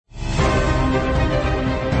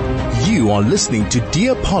You are listening to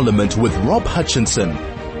Dear Parliament with Rob Hutchinson,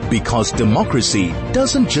 because democracy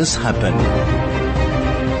doesn't just happen.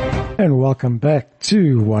 And welcome back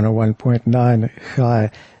to 101.9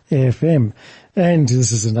 High FM. And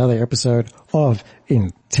this is another episode of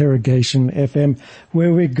Interrogation FM,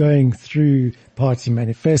 where we're going through party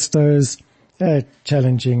manifestos,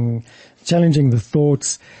 challenging the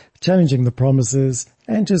thoughts, challenging the promises,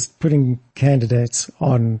 and just putting candidates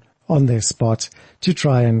on their spot to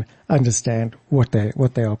try and understand what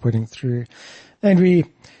they are putting through. And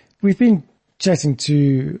we've been chatting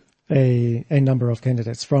to a number of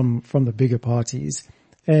candidates from the bigger parties,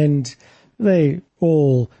 and they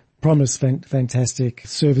all promise fantastic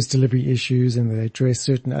service delivery issues, and they address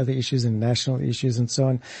certain other issues and national issues and so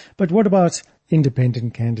on. But what about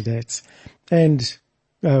independent candidates? And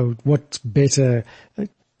what better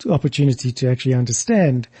opportunity to actually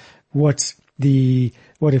understand what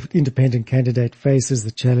if independent candidate faces,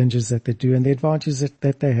 the challenges that they do and the advantages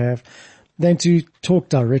that they have, than to talk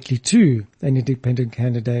directly to an independent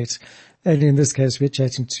candidate. And in this case, we're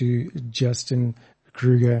chatting to Justin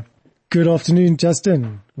Kruger. Good afternoon,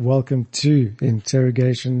 Justin. Welcome to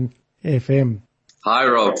Interrogation FM. Hi,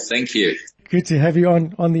 Rob. Thank you. Good to have you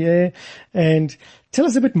on the air. And tell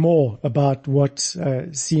us a bit more about what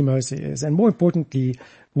CMOSA is, and more importantly,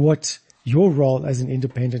 what your role as an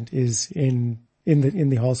independent is in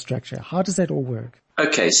the whole structure. How does that all work?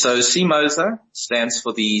 Okay, so CMOSA stands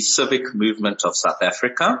for the Civic Movement of South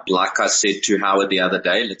Africa. Like I said to Howard the other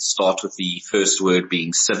day, let's start with the first word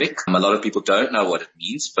being civic. A lot of people don't know what it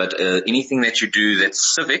means, but anything that you do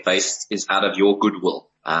that's civic-based is out of your goodwill,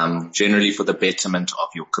 generally for the betterment of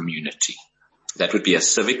your community. That would be a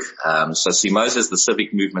civic. So CMOSA is the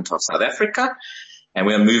Civic Movement of South Africa, and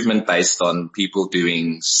we're a movement based on people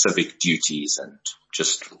doing civic duties and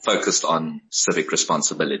just focused on civic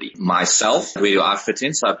responsibility. Myself, where do I fit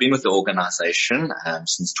in? So I've been with the organization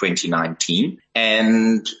since 2019,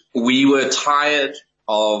 and we were tired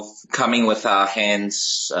of coming with our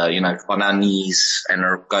hands, on our knees and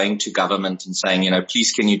are going to government and saying,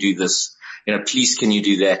 please can you do this? Please can you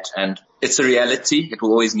do that? And it's a reality. It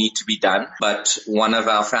will always need to be done. But one of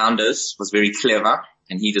our founders was very clever,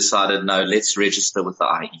 and he decided, no, let's register with the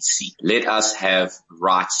IEC. Let us have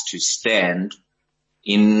rights to stand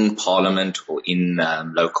in Parliament or in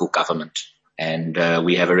local government. And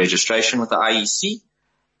we have a registration with the IEC,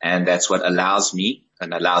 and that's what allows me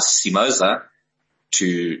and allows CMOSA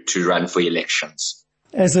to run for elections.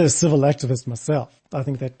 As a civil activist myself, I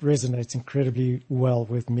think that resonates incredibly well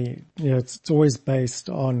with me. It's always based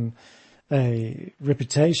on a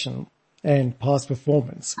reputation and past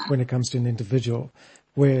performance when it comes to an individual,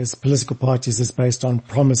 whereas political parties is based on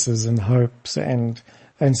promises and hopes and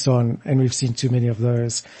so on. And we've seen too many of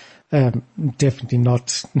those, definitely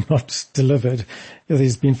not delivered.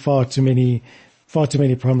 There's been far too many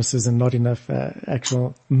promises and not enough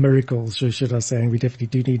actual miracles, should I say, and we definitely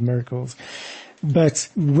do need miracles. But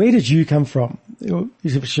where did you come from,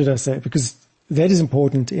 should I say? Because that is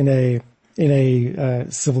important in a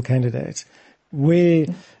civil candidate.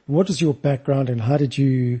 What was your background, and how did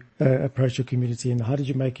you approach your community, and how did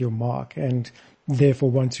you make your mark, and therefore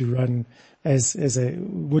want to run as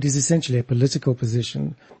what is essentially a political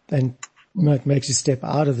position, and makes you step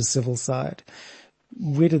out of the civil side?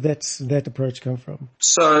 Where did that approach come from?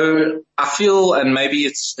 So I feel, and maybe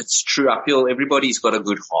it's true, I feel everybody's got a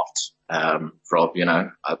good heart, Rob.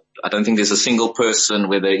 I don't think there's a single person,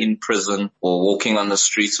 whether in prison or walking on the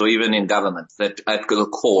streets or even in government, that at the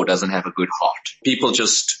core doesn't have a good heart. People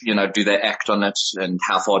just, do they act on it, and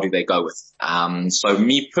how far do they go with it? So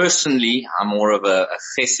me personally, I'm more of a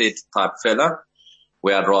chesed type fella,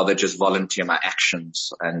 where I'd rather just volunteer my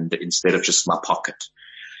actions and instead of just my pocket.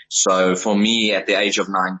 So for me, at the age of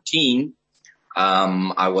 19,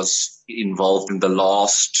 I was involved in the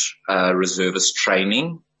last reservist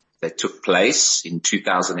training that took place in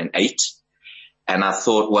 2008. And I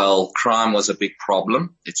thought, well, crime was a big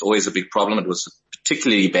problem. It's always a big problem. It was a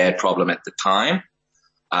particularly bad problem at the time.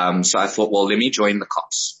 So I thought, well, let me join the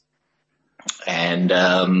cops. And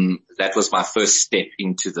that was my first step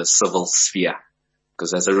into the civil sphere.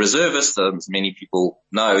 Because as a reservist, as many people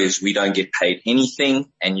know, is we don't get paid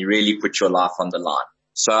anything, and you really put your life on the line.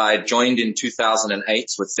 So I joined in 2008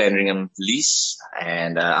 with Sandringham Police,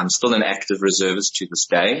 and I'm still an active reservist to this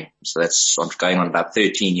day. So that's going on about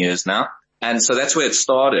 13 years now. And so that's where it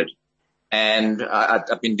started. And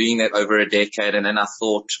I've been doing that over a decade. And then I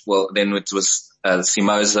thought, well, then it was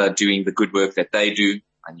CMOSA doing the good work that they do.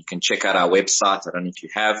 And you can check out our website. I don't know if you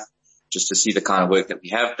have, just to see the kind of work that we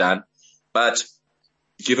have done. But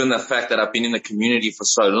given the fact that I've been in the community for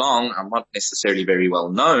so long, I'm not necessarily very well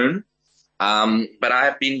known. But I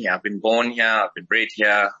have been here. I've been born here. I've been bred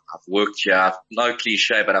here. I've worked here. No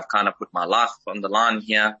cliche, but I've kind of put my life on the line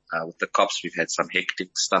here. With the cops, we've had some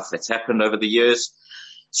hectic stuff that's happened over the years.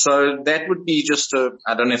 So that would be just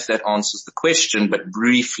I don't know if that answers the question, but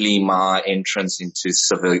briefly my entrance into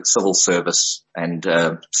civil service and,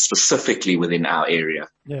 specifically within our area.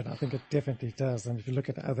 Yeah, I think it definitely does. And if you look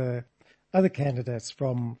at other candidates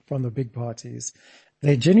from the big parties,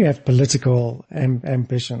 they genuinely have political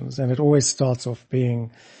ambitions, and it always starts off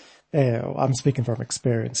being, I'm speaking from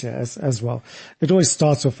experience here as well. It always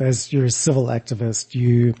starts off as you're a civil activist.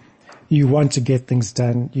 You want to get things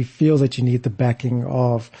done. You feel that you need the backing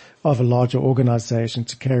of a larger organization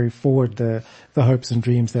to carry forward the hopes and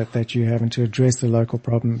dreams that you have and to address the local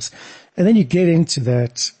problems. And then you get into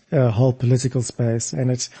that whole political space, and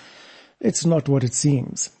it's not what it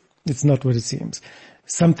seems. It's not what it seems.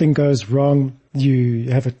 Something goes wrong. You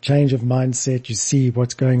have a change of mindset. You see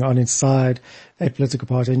what's going on inside a political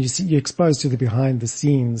party, and you're exposed to the behind the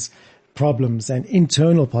scenes problems and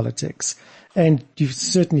internal politics. And you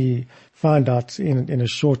certainly find out in a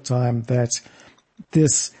short time that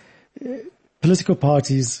this political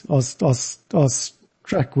parties are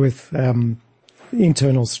struck with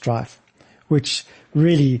internal strife, which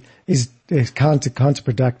really is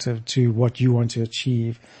counterproductive to what you want to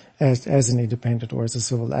achieve as an independent or as a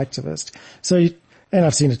civil activist. So, and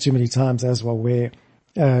I've seen it too many times as well, where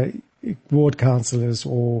ward councillors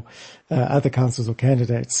or other councillors or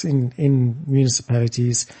candidates in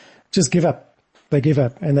municipalities just give up. They give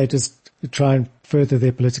up, and they just try and further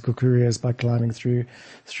their political careers by climbing through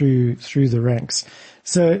the ranks.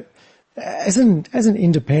 So as an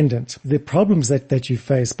independent, the problems that you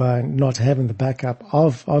face by not having the backup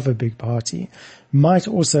of a big party might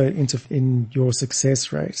also interfere in your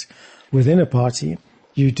success rate within a party.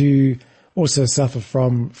 You do also suffer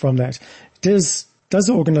from that. Does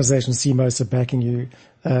the organization CMOSA backing you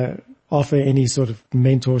offer any sort of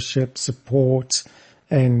mentorship, support,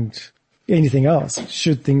 and anything else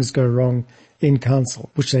should things go wrong in council,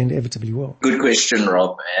 which they inevitably will? Good question,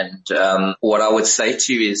 Rob. And what I would say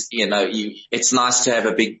to you is, it's nice to have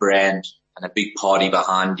a big brand and a big party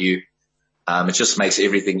behind you. It just makes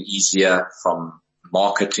everything easier from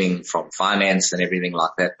marketing, from finance and everything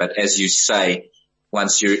like that. But as you say,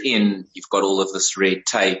 once you're in, you've got all of this red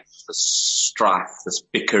tape, this strife, this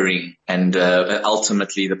bickering, and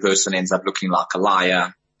ultimately the person ends up looking like a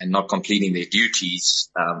liar and not completing their duties,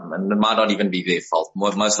 and it might not even be their fault.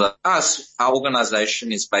 Most of us, our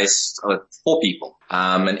organization is based on 4 people.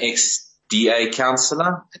 An ex-DA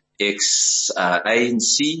councillor,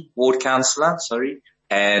 ex-ANC ward councillor,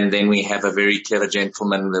 and then we have a very clever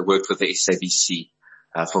gentleman that worked with the SABC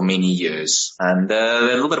for many years. And they're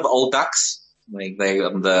a little bit of old ducks. They're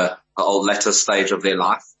on the old latter stage of their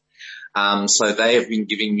life. So they have been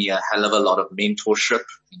giving me a hell of a lot of mentorship,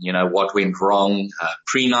 what went wrong,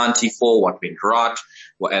 pre-94, what went right,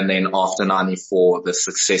 and then after 94, the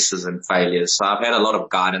successes and failures. So I've had a lot of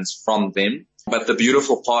guidance from them. But the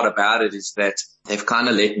beautiful part about it is that they've kind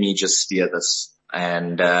of let me just steer this.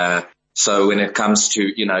 And, so when it comes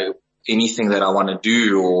to, anything that I want to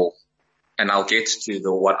do and I'll get to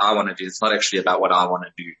what I want to do, it's not actually about what I want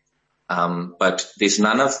to do. But there's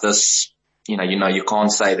none of this, you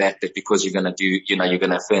can't say that because you're going to do, you're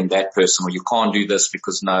going to offend that person, or you can't do this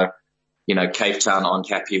because Cape Town aren't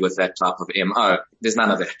happy with that type of MO. There's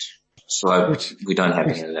none of that. So we don't have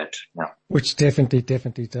any of that. No. Which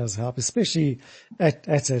definitely does help, especially at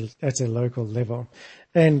a local level.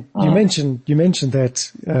 And you mentioned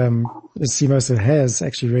that, CMOSA has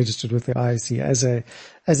actually registered with the IEC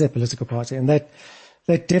as a political party, and that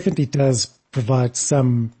definitely does provide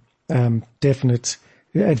some, definite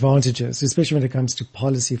advantages, especially when it comes to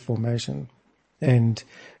policy formation and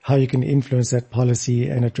how you can influence that policy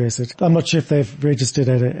and address it. I'm not sure if they've registered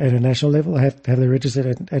at a national level. Have they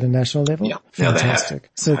registered at a national level? Yeah. Fantastic.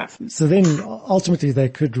 Yeah, so then ultimately they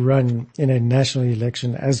could run in a national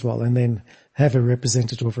election as well, and then have a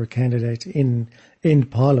representative or a candidate in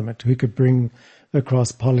Parliament who could bring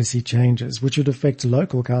across policy changes, which would affect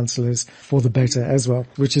local councillors for the better as well,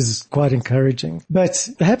 which is quite encouraging. But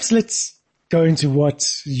perhaps let's go into what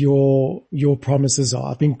your promises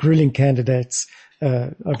are. I've been grilling candidates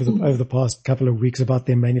over the past couple of weeks about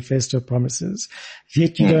their manifesto promises.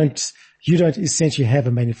 Yet you don't essentially have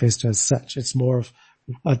a manifesto as such. It's more of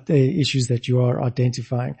the issues that you are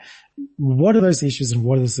identifying. What are those issues and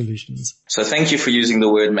what are the solutions? So thank you for using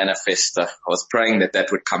the word manifesto. I was praying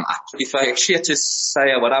that would come up. If I actually had to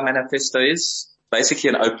say what our manifesto is, basically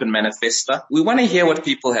an open manifesto. We want to hear what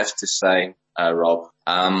people have to say, Rob.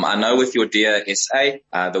 I know with your Dear SA,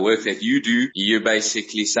 the work that you do, you're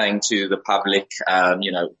basically saying to the public,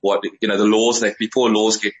 the laws that before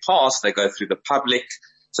laws get passed, they go through the public.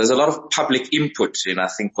 So there's a lot of public input in, I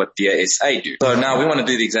think, what Dear SA do. So now we want to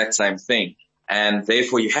do the exact same thing. And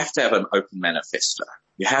therefore you have to have an open manifesto.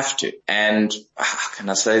 You have to. And how can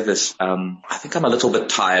I say this? I think I'm a little bit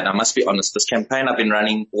tired. I must be honest. This campaign I've been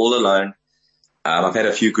running all alone. I've had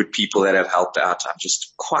a few good people that have helped out. I'm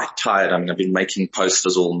just quite tired. I've been making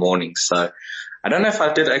posters all morning. So I don't know if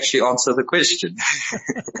I did actually answer the question.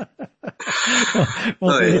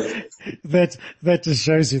 That just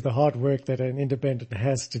shows you the hard work that an independent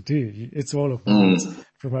has to do. It's all of words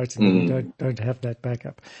promoting that you don't have that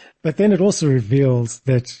backup. But then it also reveals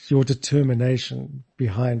that your determination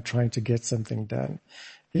behind trying to get something done.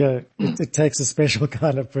 Yeah, it takes a special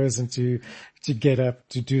kind of person to get up,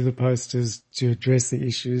 to do the posters, to address the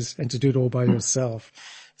issues, and to do it all by yourself.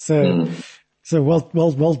 So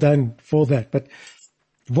well done for that. But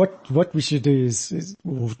what we should do is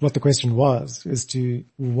what the question was, is to,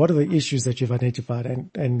 what are the issues that you've identified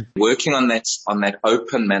and working on that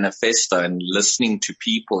open manifesto and listening to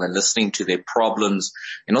people and listening to their problems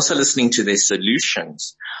and also listening to their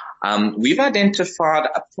solutions. We've identified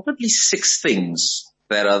probably 6 things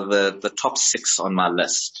that are the top 6 on my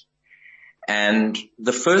list. And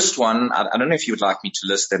the first one, I don't know if you would like me to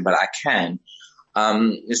list them, but I can,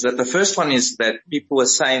 is that the first one is that people were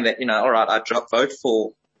saying that, all right, I vote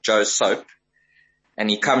for Joe Soap and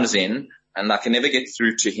he comes in and I can never get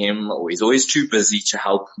through to him, or he's always too busy to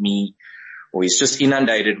help me, or he's just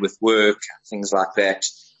inundated with work, things like that.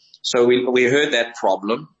 So we heard that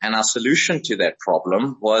problem, and our solution to that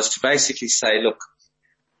problem was to basically say, look,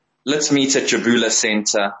 let's meet at Jabula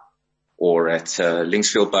Center or at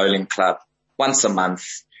Linksfield Bowling Club once a month.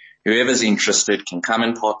 Whoever's interested can come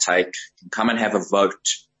and partake, can come and have a vote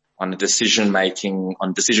on decision making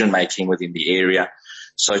within the area.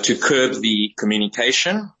 So to curb the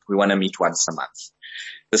communication, we want to meet once a month.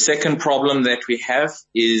 The second problem that we have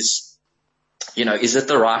is, is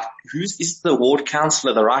the ward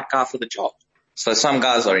councillor the right guy for the job? So some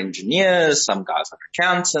guys are engineers, some guys are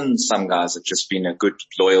accountants, some guys have just been a good,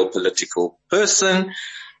 loyal political person.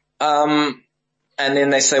 And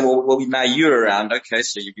then they say, well, now you're around. Okay,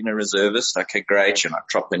 so you've been a reservist. Okay, great. You're an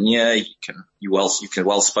entrepreneur. You're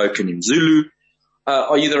well spoken in Zulu.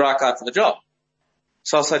 Are you the right guy for the job?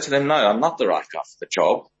 So I'll say to them, no, I'm not the right guy for the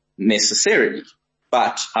job necessarily.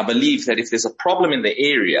 But I believe that if there's a problem in the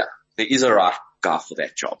area, there is a right guy for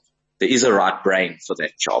that job. There is a right brain for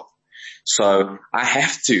that job. So I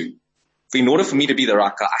have to, in order for me to be the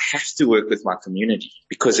right guy, I have to work with my community,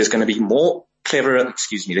 because there's going to be more there are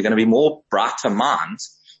going to be more brighter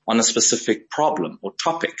minds on a specific problem or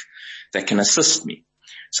topic that can assist me.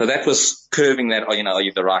 So that was curving that, are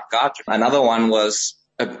you the right guy? Another one was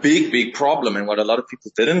a big, big problem, and what a lot of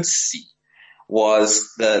people didn't see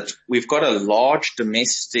was that we've got a large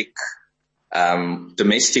domestic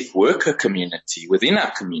worker community within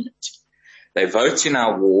our community. They vote in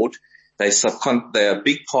our ward. They're a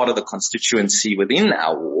big part of the constituency within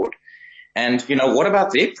our ward. And, what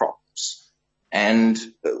about their problems? And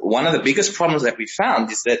one of the biggest problems that we found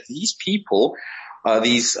is that these people, a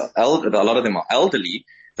lot of them are elderly.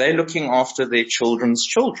 They're looking after their children's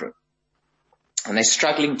children. And they're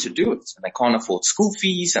struggling to do it. And they can't afford school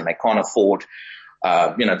fees, and they can't afford,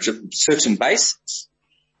 certain basics.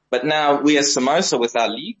 But now we as CMOSA, with the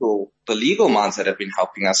legal minds that have been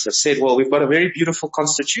helping us, have said, well, we've got a very beautiful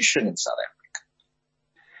constitution in South Africa.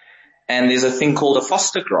 And there's a thing called a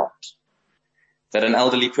foster grant that an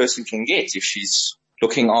elderly person can get if she's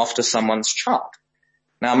looking after someone's child.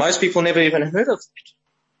 Now, most people never even heard of it.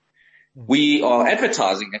 We are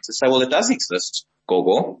advertising it to say, well, it does exist,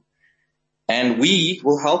 Gogo, and we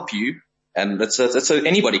will help you. And so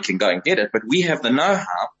anybody can go and get it, but we have the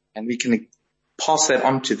know-how, and we can pass that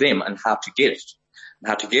on to them and how to get it, and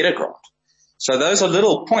how to get a grant. So those are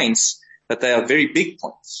little points, but they are very big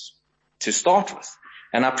points to start with.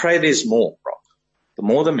 And I pray there's more, Rob. The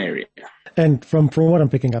more the merrier. And from what I'm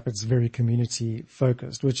picking up, it's very community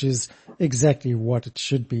focused, which is exactly what it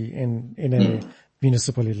should be in a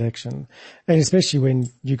municipal election. And especially when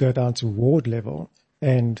you go down to ward level,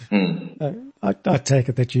 and I take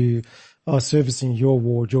it that you are servicing your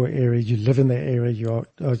ward, your area, you live in the area, you are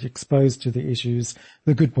exposed to the issues,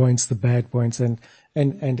 the good points, the bad points, and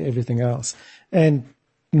everything else. And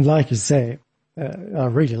like you say, I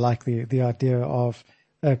really like the idea of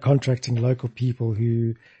contracting local people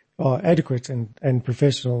who are adequate and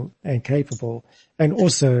professional and capable, and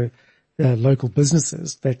also local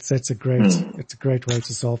businesses. That's a great way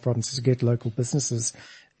to solve problems, to get local businesses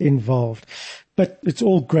involved. But it's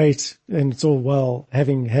all great and it's all well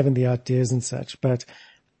having the ideas and such. But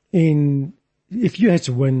if you had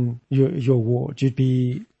to win your ward, you'd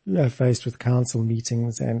be faced with council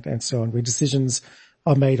meetings and so on, where decisions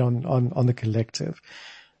are made on the collective.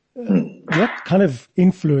 What kind of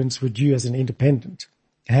influence would you as an independent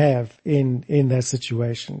have in that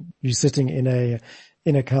situation? You're sitting in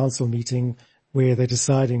a council meeting where they're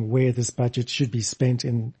deciding where this budget should be spent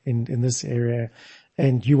in this area,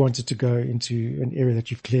 and you wanted to go into an area that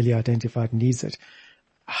you've clearly identified needs it.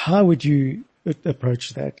 How would you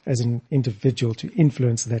approach that as an individual to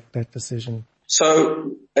influence that decision?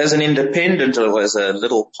 So as an independent or as a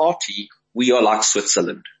little party, we are like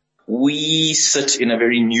Switzerland. We sit in a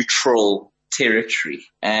very neutral territory,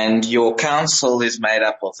 and your council is made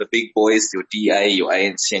up of the big boys, your DA, your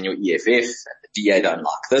ANC and your EFF. And the DA don't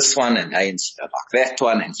like this one and ANC don't like that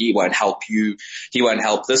one, and he won't help you. He won't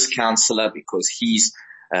help this councillor because he's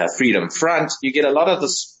Freedom Front. You get a lot of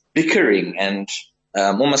this bickering and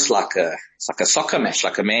almost like a soccer match,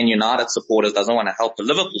 like a Man United supporter doesn't want to help a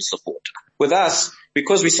Liverpool supporter. With us,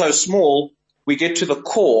 because we're so small, we get to the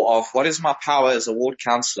core of what is my power as a ward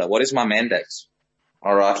councillor? What is my mandate?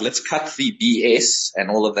 All right, let's cut the BS and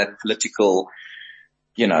all of that political,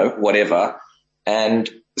 whatever. And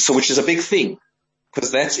so, which is a big thing, because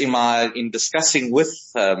that's in discussing with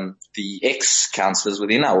the ex-councillors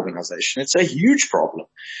within our organization, it's a huge problem.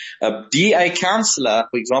 A DA councillor,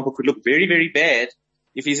 for example, could look very, very bad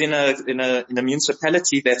if he's in a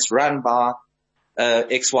municipality that's run by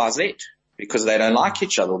XYZ, because they don't like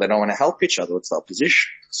each other, they don't want to help each other with the opposition.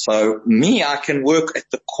 So I can work at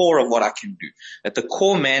the core of what I can do, at the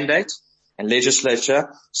core mandate and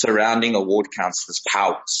legislature surrounding a ward councillor's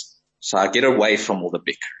powers. So I get away from all the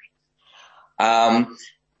bickering.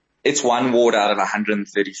 It's one ward out of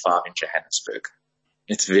 135 in Johannesburg.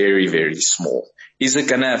 It's very, very small. Is it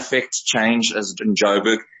going to affect change in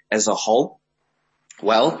Joburg as a whole?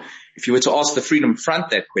 Well, if you were to ask the Freedom Front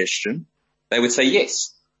that question, they would say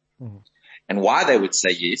yes. Mm-hmm. And why they would say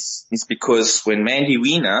yes is because when Mandy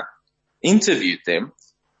Wiener interviewed them,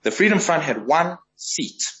 the Freedom Front had one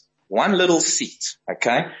little seat,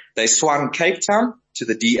 okay? They swung Cape Town to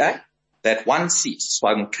the DA. That one seat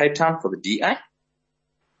swung Cape Town for the DA,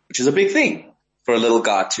 which is a big thing for a little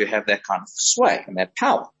guy to have that kind of sway and that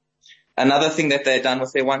power. Another thing that they had done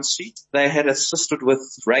with their one seat, they had assisted with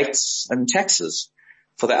rates and taxes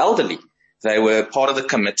for the elderly. They were part of the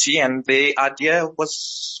committee and their idea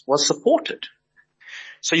was supported.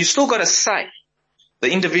 So you still got a say.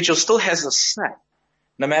 The individual still has a say,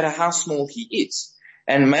 no matter how small he is.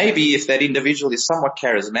 And maybe if that individual is somewhat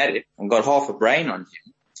charismatic and got half a brain on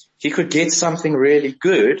him, he could get something really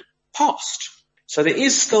good passed. So there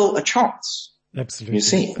is still a chance. Absolutely. You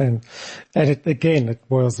see. And it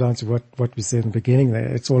boils down to what we said in the beginning there.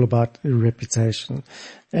 It's all about reputation.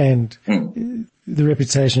 And the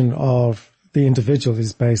reputation of the individual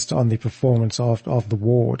is based on the performance of the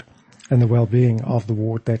ward and the well-being of the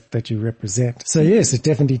ward that you represent. So yes, it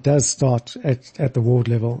definitely does start at the ward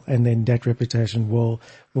level, and then that reputation will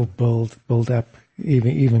build up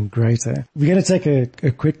even greater. We're going to take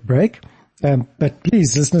a quick break, but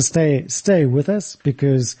please, listeners, stay with us,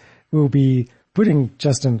 because we'll be putting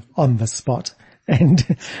Justin on the spot and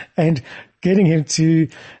getting him to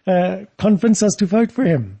convince us to vote for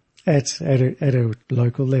him at a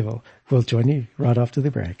local level. We'll join you right after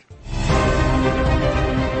the break.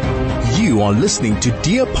 You are listening to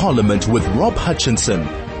Dear Parliament with Rob Hutchinson,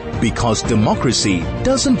 because democracy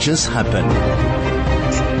doesn't just happen.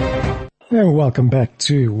 And welcome back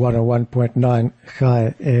to 101.9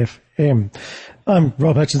 Chai FM. I'm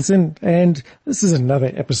Rob Hutchinson, and this is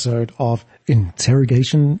another episode of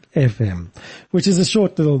Interrogation FM, which is a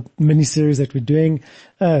short little mini-series that we're doing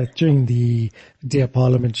during the Dear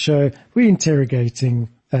Parliament show. We're interrogating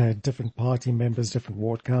different party members, different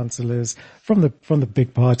ward councillors from the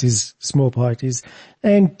big parties, small parties.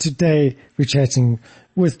 And today we're chatting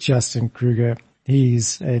with Justin Kruger.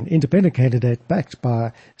 He's an independent candidate backed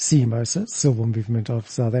by CMOSA, Civil Movement of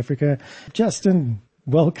South Africa. Justin,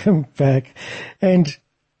 welcome back. And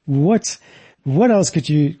what else could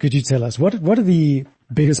you tell us? What are the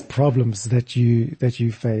biggest problems that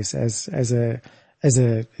you face as a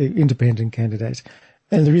independent candidate?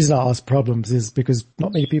 And the reason I ask problems is because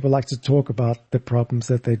not many people like to talk about the problems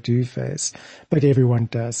that they do face, but everyone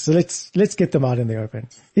does. So let's get them out in the open,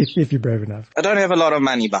 if you're brave enough. I don't have a lot of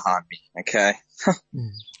money behind me, okay?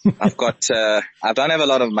 I don't have a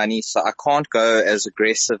lot of money, so I can't go as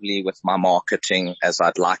aggressively with my marketing as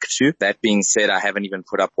I'd like to. That being said, I haven't even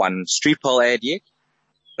put up one street poll ad yet.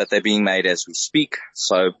 but they're being made as we speak.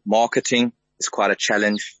 So marketing is quite a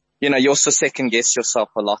challenge. You also second guess yourself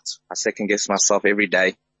a lot. I second guess myself every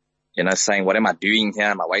day, saying, what am I doing here?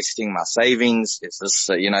 Am I wasting my savings? Is this,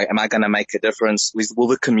 am I going to make a difference? Will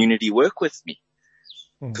the community work with me?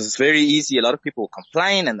 Because it's very easy. A lot of people will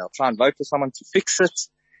complain and they'll try and vote for someone to fix it.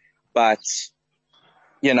 But,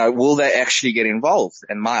 will they actually get involved?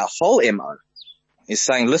 And my whole MO is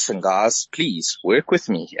saying, listen, guys, please work with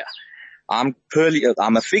me here. I'm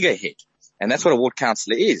a figurehead. And that's what a ward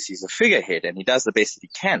councillor is. He's a figurehead and he does the best that he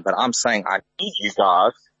can. But I'm saying, I need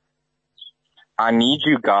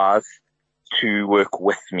you guys to work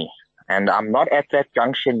with me. And I'm not at that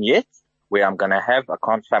junction yet where I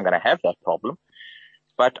can't say I'm going to have that problem.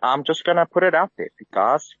 But I'm just going to put it out there.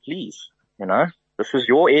 Guys, please, this is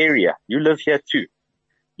your area. You live here too.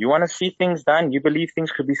 You want to see things done. You believe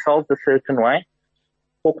things could be solved a certain way.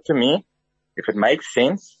 Talk to me. If it makes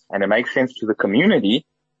sense and it makes sense to the community,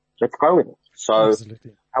 let's go with it. So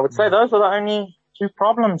absolutely. I would say those are the only two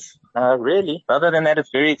problems, really. Other than that,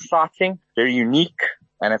 it's very exciting, very unique,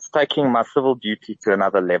 and it's taking my civil duty to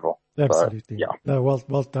another level. Absolutely. So, yeah. No,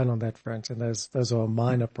 well done on that front. And those are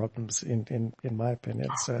minor problems in my opinion.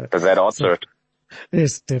 So does that answer it?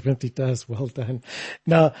 Yes, definitely does. Well done.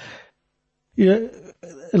 Now, a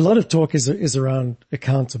lot of talk is around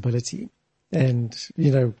accountability. And,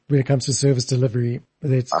 when it comes to service delivery,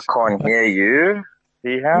 I can't hear you.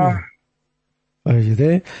 Yeah. Are you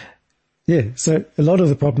there? Yeah. So a lot of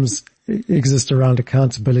the problems exist around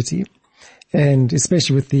accountability, and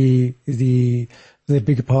especially with the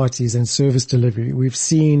bigger parties and service delivery. We've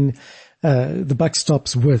seen, the buck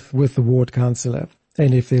stops with the ward councillor.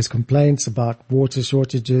 And if there's complaints about water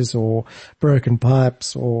shortages or broken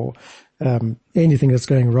pipes or, anything that's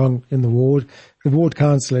going wrong in the ward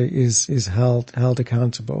councillor is held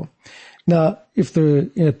accountable. Now, if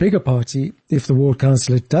in a bigger party, if the ward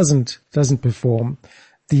councillor doesn't perform,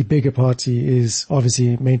 the bigger party is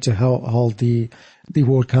obviously meant to hold the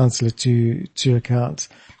ward councillor to account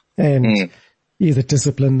and either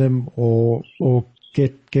discipline them or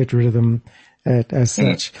get rid of them as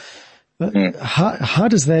such. How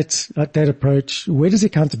does that approach, where does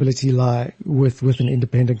accountability lie with an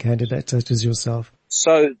independent candidate such as yourself?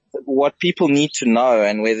 So what people need to know,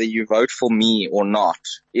 and whether you vote for me or not,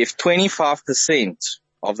 if 25%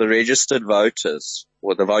 of the registered voters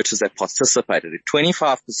or the voters that participated, if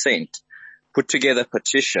 25% put together a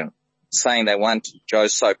petition saying they want Joe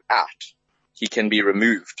Soap out, he can be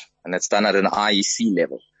removed. And that's done at an IEC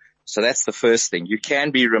level. So that's the first thing. You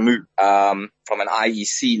can be removed from an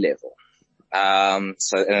IEC level. And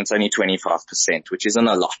it's only 25%, which isn't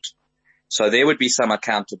a lot. So there would be some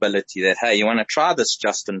accountability that, hey, you want to try this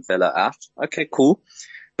Justin fella out? Okay, cool.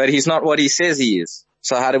 But he's not what he says he is.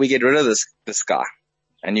 So how do we get rid of this guy?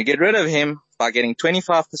 And you get rid of him by getting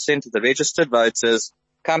 25% of the registered voters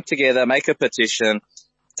come together, make a petition,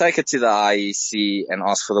 take it to the IEC and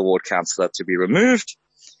ask for the ward councillor to be removed.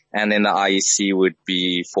 And then the IEC would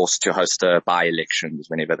be forced to host a by-elections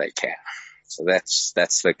whenever they can. So that's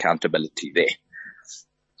the accountability there.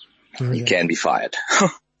 Brilliant. You can be fired.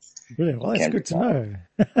 Brilliant. Well, that's good to know.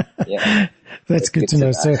 Yeah. That's good to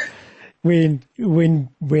know. So when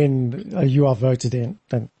you are voted in,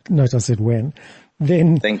 and note I said when,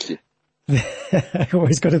 then. Thank you. I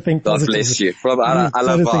always got to think positive. God bless you. I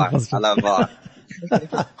love VAR.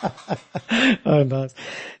 Oh, nice.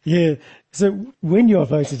 Yeah. So when you are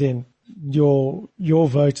voted in, your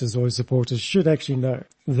voters or supporters should actually know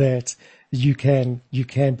that you can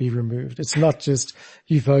be removed. It's not just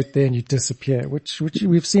you vote there and you disappear, which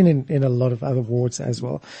we've seen in a lot of other wards as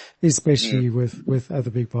well, especially with other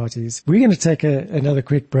big parties. We're going to take another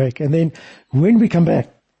quick break, and then when we come back,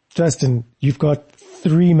 Justin, you've got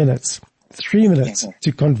 3 minutes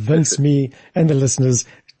to convince me and the listeners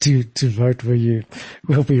to vote for you.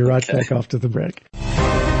 We'll be right back after the break.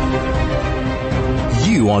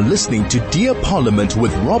 You are listening to Dear Parliament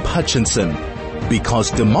with Rob Hutchinson,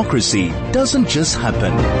 because democracy doesn't just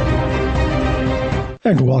happen.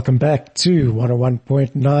 And welcome back to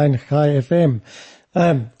 101.9 High FM.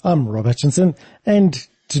 I'm Rob Hutchinson, and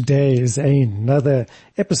today is another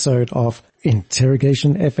episode of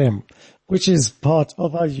Interrogation FM, which is part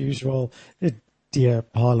of our usual Dear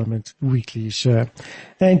Parliament weekly show.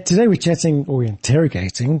 And today we're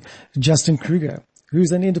interrogating Justin Kruger,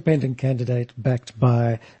 who's an independent candidate backed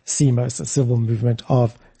by CMOSA, Civil Movement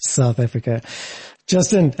of South Africa.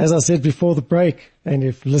 Justin, as I said before the break, and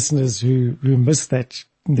if listeners who missed that,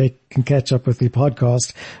 they can catch up with the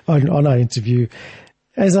podcast on our interview.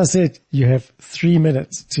 As I said, you have 3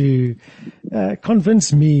 minutes to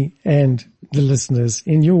convince me and the listeners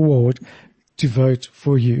in your ward to vote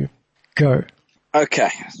for you. Go. Okay,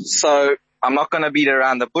 so I'm not going to beat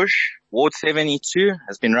around the bush. Ward 72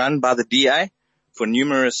 has been run by the DA for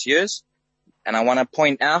numerous years. And I want to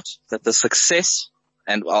point out that the success,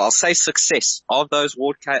 and I'll say success, of those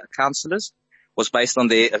ward councillors was based on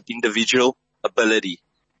their individual ability.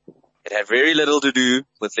 It had very little to do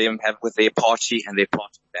with them, with their party and their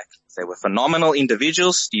party backers. They were phenomenal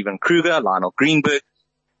individuals, Stephen Kruger, Lionel Greenberg.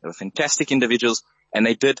 They were fantastic individuals, and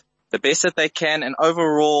they did the best that they can, and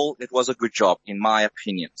overall it was a good job, in my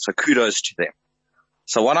opinion. So kudos to them.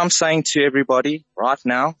 So what I'm saying to everybody right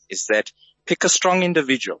now is that pick a strong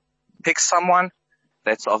individual. Pick someone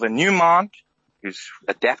that's of a new mind, who's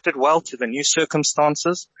adapted well to the new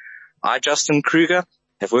circumstances. I, Justin Kruger,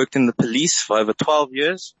 have worked in the police for over 12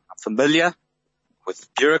 years. I'm familiar with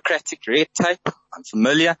bureaucratic red tape. I'm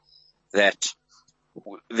familiar that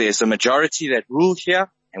there's a majority that rule here,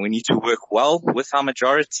 and we need to work well with our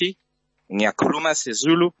majority. Ngiyakhuluma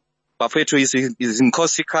siZulu, bafethu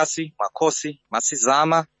izinkosi kasi, makosi,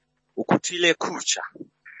 masizama, ukutile kucha.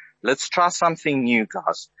 Let's try something new,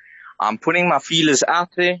 guys. I'm putting my feelers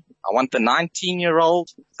out there. I want the 19-year-old,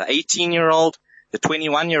 the 18-year-old, the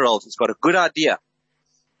 21-year-old who's got a good idea,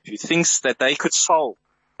 who thinks that they could solve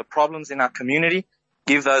the problems in our community.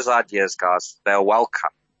 Give those ideas, guys. They are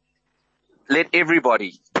welcome. Let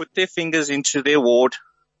everybody put their fingers into their ward.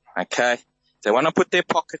 Okay. If they want to put their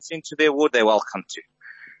pockets into their ward, they're welcome to.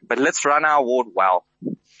 But let's run our ward well.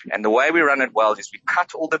 And the way we run it well is we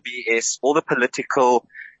cut all the BS, all the political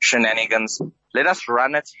shenanigans. Let us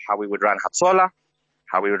run it how we would run Hatzola,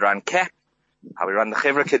 how we would run CAP, how we run the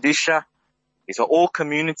Chevra Kadisha. These are all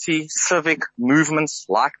community, civic movements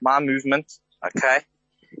like my movement. Okay.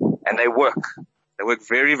 And they work. They work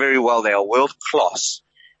very, very well. They are world class.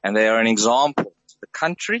 And they are an example to the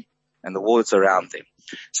country and the wards around them.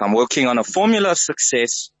 So I'm working on a formula of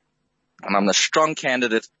success, and I'm the strong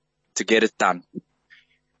candidate to get it done.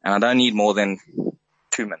 And I don't need more than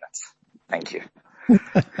 2 minutes. Thank you.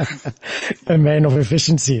 A man of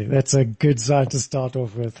efficiency. That's a good sign to start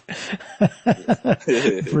off with.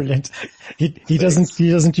 Brilliant. He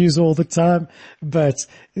doesn't use all the time, but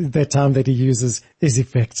the time that he uses is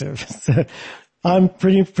effective. So I'm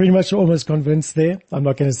pretty much almost convinced there. I'm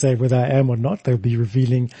not going to say whether I am or not. They'll be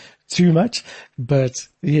revealing too much, but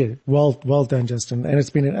yeah, well done, Justin. And it's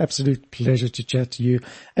been an absolute pleasure to chat to you.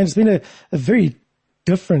 And it's been a very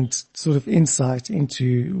different sort of insight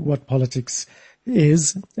into what politics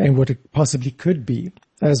is and what it possibly could be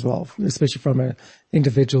as well, especially from an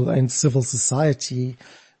individual and civil society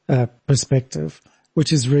perspective,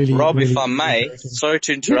 which is really... Rob, really if I may, sorry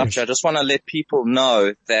to interrupt you, I just want to let people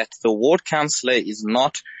know that the ward councillor is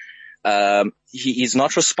not he is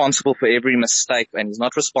not responsible for every mistake, and he's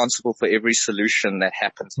not responsible for every solution that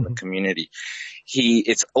happens in the community.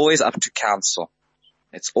 It's always up to council.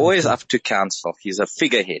 It's always up to council. He's a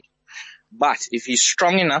figurehead. But if he's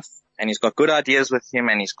strong enough and he's got good ideas with him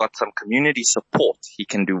and he's got some community support, he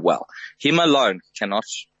can do well. Him alone cannot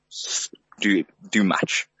do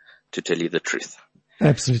much, to tell you the truth.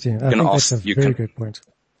 Absolutely. I think that's a very good point.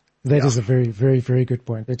 That is a very, very, very good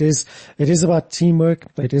point. It is about teamwork.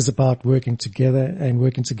 It is about working together and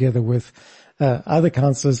working together with other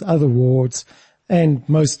councillors, other wards, and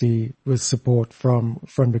mostly with support from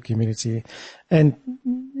the community. And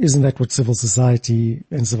isn't that what civil society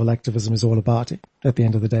and civil activism is all about at the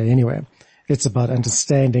end of the day anyway? It's about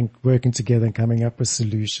understanding, working together, and coming up with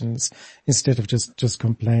solutions instead of just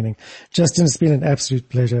complaining. Justin, it's been an absolute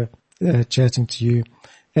pleasure chatting to you,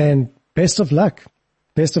 and best of luck.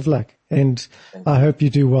 Best of luck. And I hope you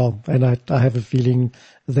do well. And I have a feeling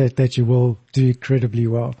that you will do incredibly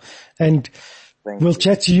well. And we'll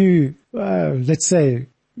chat to you, let's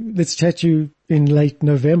chat you in late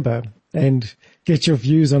November and get your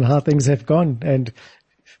views on how things have gone and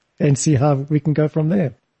see how we can go from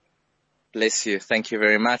there. Bless you. Thank you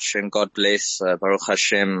very much. And God bless, Baruch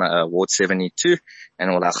Hashem, Ward 72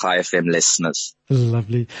 and all our Chai FM listeners.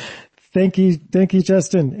 Lovely. Thank you,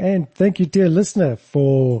 Justin. And thank you, dear listener,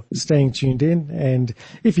 for staying tuned in. And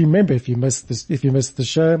if you missed the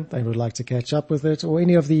show and would like to catch up with it or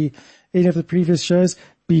any of the previous shows,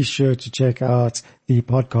 be sure to check out the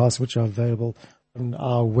podcasts, which are available on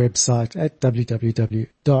our website at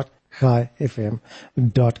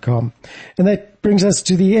www.chaifm.com. And that brings us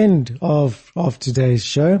to the end of today's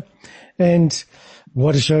show. And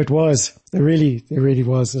what a show it was. It really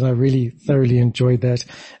was. And I really thoroughly enjoyed that.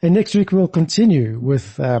 And next week we'll continue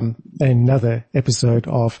with another episode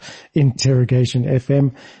of Interrogation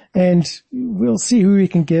FM, and we'll see who we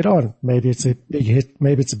can get on. Maybe it's a big hit,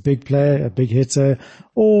 maybe it's a big player, a big hitter,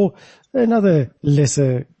 or another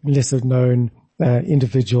lesser known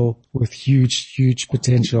individual with huge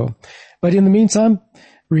potential. But in the meantime,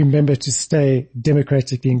 remember to stay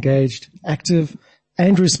democratically engaged, active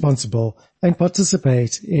and responsible, and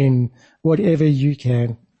participate in whatever you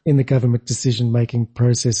can in the government decision-making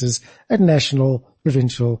processes at national,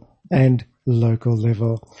 provincial and local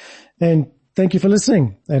level. And thank you for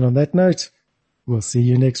listening. And on that note, we'll see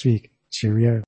you next week. Cheerio.